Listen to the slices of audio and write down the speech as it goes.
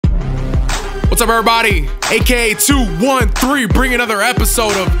What's up, everybody? AKA 213, bring another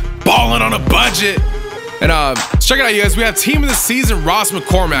episode of Ballin' on a Budget. And check it out, you guys. We have team of the season Ross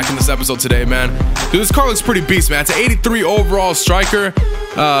McCormack in this episode today, man. Dude, this car looks pretty beast, man. It's an 83 overall striker.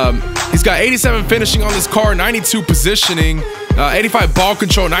 He's got 87 finishing on this car, 92 positioning, 85 ball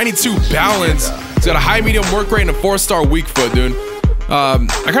control, 92 balance. He's got a high medium work rate and a 4-star weak foot, dude. I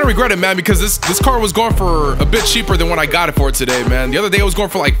kind of regret it, man, because this car was going for a bit cheaper than what I got it for today, man. The other day it was going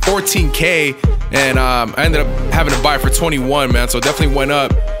for like 14K, and I ended up having to buy it for 21, man. So it definitely went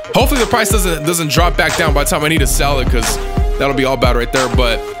up. Hopefully the price doesn't drop back down by the time I need to sell it, because that'll be all bad right there.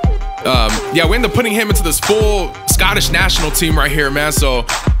 But yeah, we ended up putting him into this full Scottish national team right here, man. So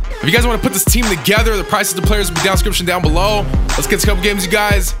if you guys want to put this team together, the prices of the players will be down in the description down below. Let's get to a couple games, you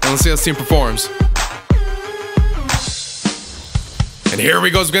guys, and let's see how this team performs. And here we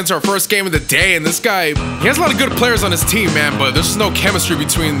go against our first game of the day, and this guy, he has a lot of good players on his team, man, but there's just no chemistry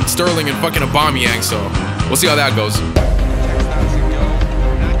between Sterling and fucking Aubameyang, so we'll see how that goes.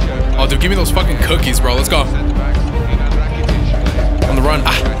 Oh, dude, give me those fucking cookies, bro. Let's go. On the run.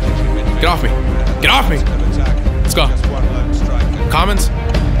 Ah, get off me. Get off me. Let's go. Commons.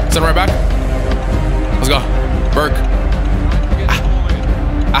 Send right back. Let's go. Burke.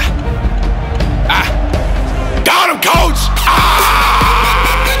 Got him, coach.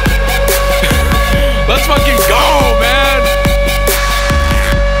 Let's fucking go, man.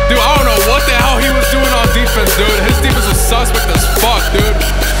 Dude, I don't know what the hell he was doing on defense, dude. His defense was suspect as fuck, dude.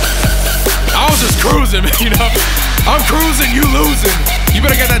 I was just cruising, you know. I'm cruising, you losing. You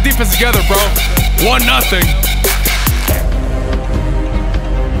better get that defense together, bro. 1-0.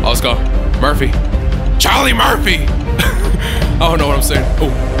 Oh, let's go. Murphy. Charlie Murphy. I don't know what I'm saying. Oh,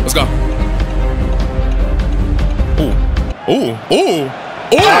 let's go. Ooh. Oh,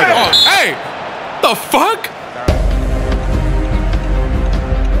 hey. The fuck?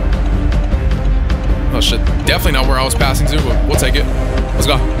 Oh shit, definitely not where I was passing to, but we'll take it. Let's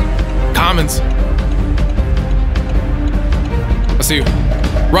go. Commons. I see you.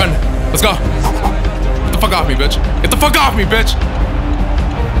 Run. Let's go. Get the fuck off me, bitch. Get the fuck off me, bitch.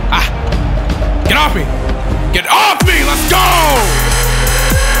 Ah. Get off me. Get off me. Let's go.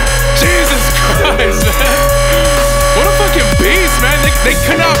 Jesus Christ, man. What a fucking beast, man. They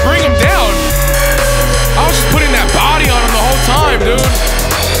could not bring him down. I was just putting that body on him the whole time, dude.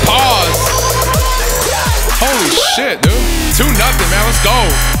 Pause. Holy shit, dude. 2-0, man. Let's go.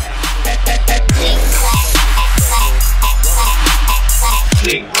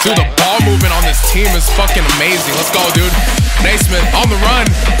 Dude, the ball movement on this team is fucking amazing. Let's go, dude. NAISMITH on the run.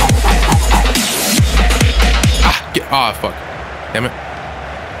 Ah, fuck. Damn it.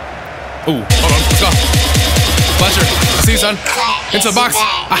 Ooh, hold on. Let's go. FLETCHER. I see you, son. Into the box.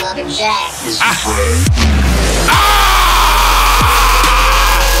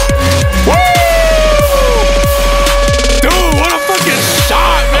 Woo! Dude, what a fucking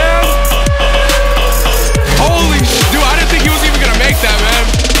shot, man. Holy shit. Dude, I didn't think he was even gonna make that, man.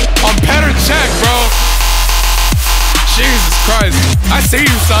 On Petter check, bro. Jesus Christ. I see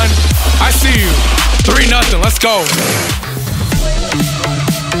you, son. I see you. 3-0. Let's go.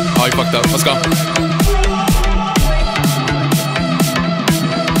 Oh, he fucked up. Let's go.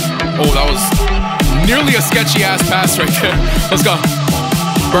 Oh, that was nearly a sketchy ass pass right there. Let's go.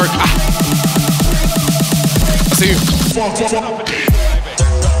 Burke. Ah. I see you.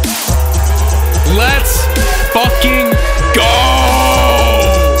 Let's fucking go.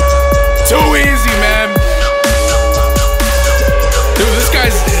 Too easy, man. Dude, his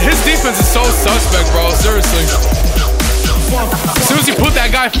defense is so suspect, bro. Seriously. As soon as he put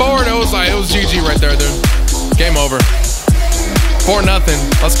that guy forward, it was GG right there, dude. Game over. 4-0.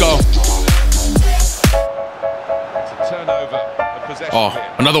 Let's go. Oh,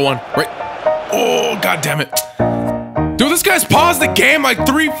 another one. Right. Oh, god damn it. Dude, this guy's paused the game like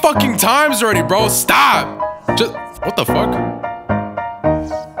 3 fucking times already, bro. Stop. Just what the fuck?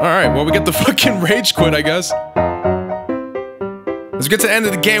 Alright, well, we get the fucking rage quit, I guess. Let's get to the end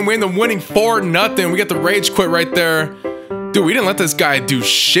of the game. We end up winning 4-0. We get the rage quit right there. Dude, we didn't let this guy do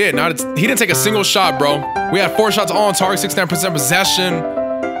shit. He didn't take a single shot, bro. We had 4 shots all on target, 69% possession.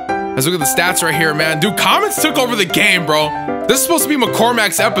 Let's look at the stats right here, man. Dude, Commons took over the game, bro. This is supposed to be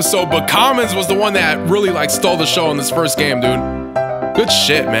McCormack's episode, but Commons was the one that really, like, stole the show in this first game, dude. Good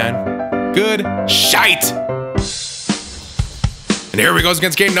shit, man. Good shite. And here we go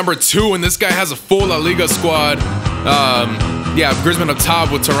against game number 2, and this guy has a full La Liga squad. Yeah, Griezmann up top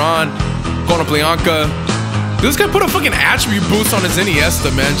with Tehran, going up Leonka. This guy put a fucking attribute boost on his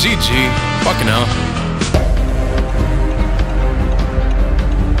Iniesta, man. GG. Fucking hell.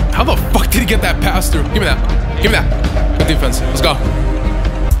 How the fuck did he get that pass through? Give me that. Give me that. Good defense. Let's go.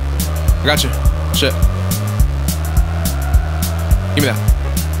 I got you. Shit. Give me that.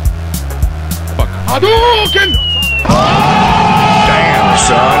 Fuck. Hadouken! Damn,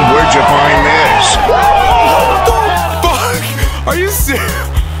 son, where'd you find this? What the fuck? Are you serious?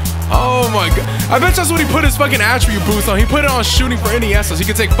 Oh my god. I bet that's what he put his fucking attribute boost on. He put it on shooting for NES so he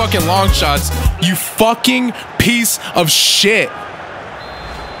could take fucking long shots. You fucking piece of shit.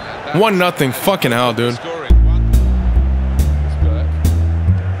 1-0. Fucking hell, dude.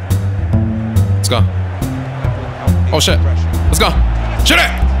 Let's go. Oh shit. Let's go. Shoot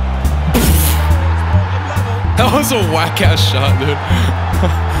it! That was a whack ass shot, dude.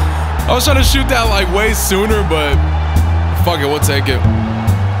 I was trying to shoot that like way sooner, but fuck it, we'll take it.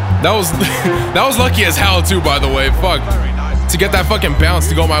 That was lucky as hell too, by the way. Fuck. To get that fucking bounce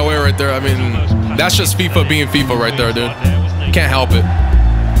to go my way right there. I mean, that's just FIFA being FIFA right there, dude. You can't help it.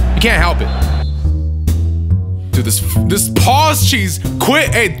 You can't help it. Dude, this pause cheese. Quit.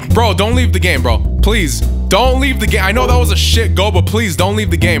 Hey, bro, don't leave the game, bro. Please. Don't leave the game. I know that was a shit goal, but please don't leave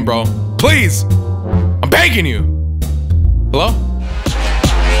the game, bro. Please. I'm begging you. Hello?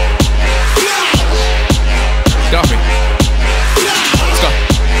 Got me. Let's go.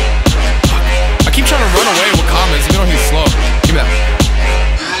 I keep trying to run away with comments, even though he's slow. Give me that.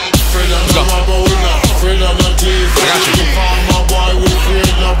 Let's go. I got you.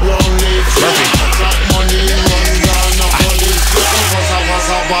 Murphy.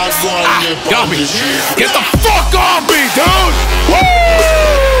 Got me. Get the fuck off me, dude! Woo!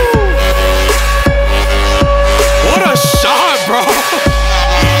 What a shot, bro!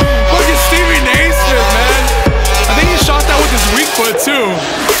 Look at Stevie Naismith, man. I think he shot that with his weak foot too.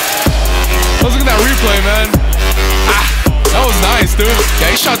 Let's look at that replay, man. Ah, that was nice, dude.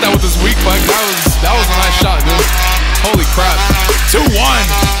 Yeah, he shot that with his weak foot. That was a nice shot, dude. Holy crap.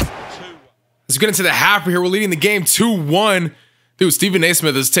 2-1. Let's get into the half here. We're leading the game 2-1. Dude, Stevie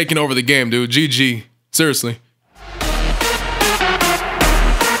Naismith is taking over the game, dude. GG. Seriously.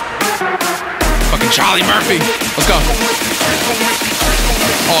 Fucking Charlie Murphy. Let's go.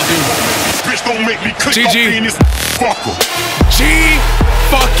 Oh, dude. Bitch, don't make me click GG. in this fucker. G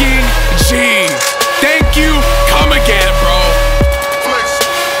fucking G. Thank you. Come again, bro.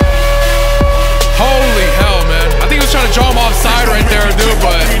 Holy hell, man. I think he was trying to draw him offside right there, dude,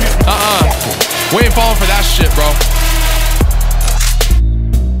 but we ain't falling for that shit, bro.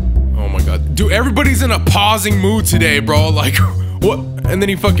 Oh my god. Dude, everybody's in a pausing mood today, bro. Like, what? And then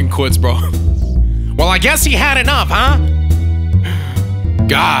he fucking quits, bro. Well, I guess he had enough, huh?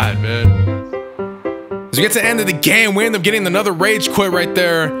 God, man. As we get to the end of the game, we end up getting another rage quit right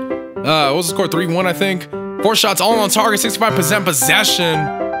there. What was the score? 3-1, I think. 4 shots, all on target, 65%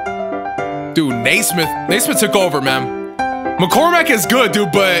 possession. Dude, Naismith took over, man. McCormack is good,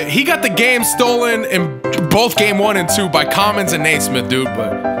 dude, but he got the game stolen in both game 1 and 2 by Commons and Naismith, dude,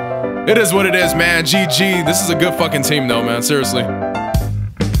 but it is what it is, man. GG. This is a good fucking team, though, man. Seriously.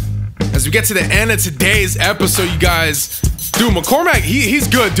 As we get to the end of today's episode, you guys, dude, McCormack, he's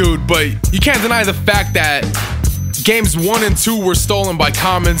good, dude, but you can't deny the fact that games 1 and 2 were stolen by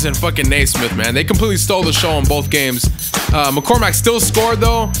Commons and fucking Naismith, man. They completely stole the show in both games. McCormack still scored,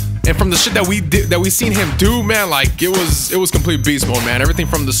 though. And from the shit that we seen him do, man, like it was complete beast mode, man. Everything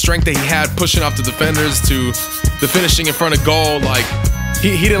from the strength that he had pushing off the defenders to the finishing in front of goal, like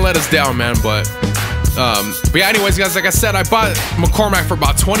he didn't let us down, man. But yeah, anyways, guys, like I said, I bought McCormack for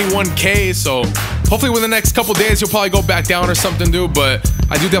about 21K, so hopefully within the next couple days he'll probably go back down or something, dude. But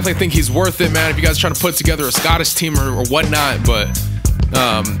I do definitely think he's worth it, man. If you guys are trying to put together a Scottish team or whatnot, but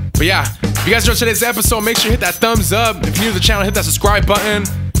yeah, if you guys enjoyed today's episode, make sure you hit that thumbs up. If you're new to the channel, hit that subscribe button.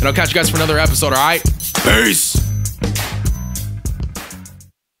 And I'll catch you guys for another episode, alright? Peace!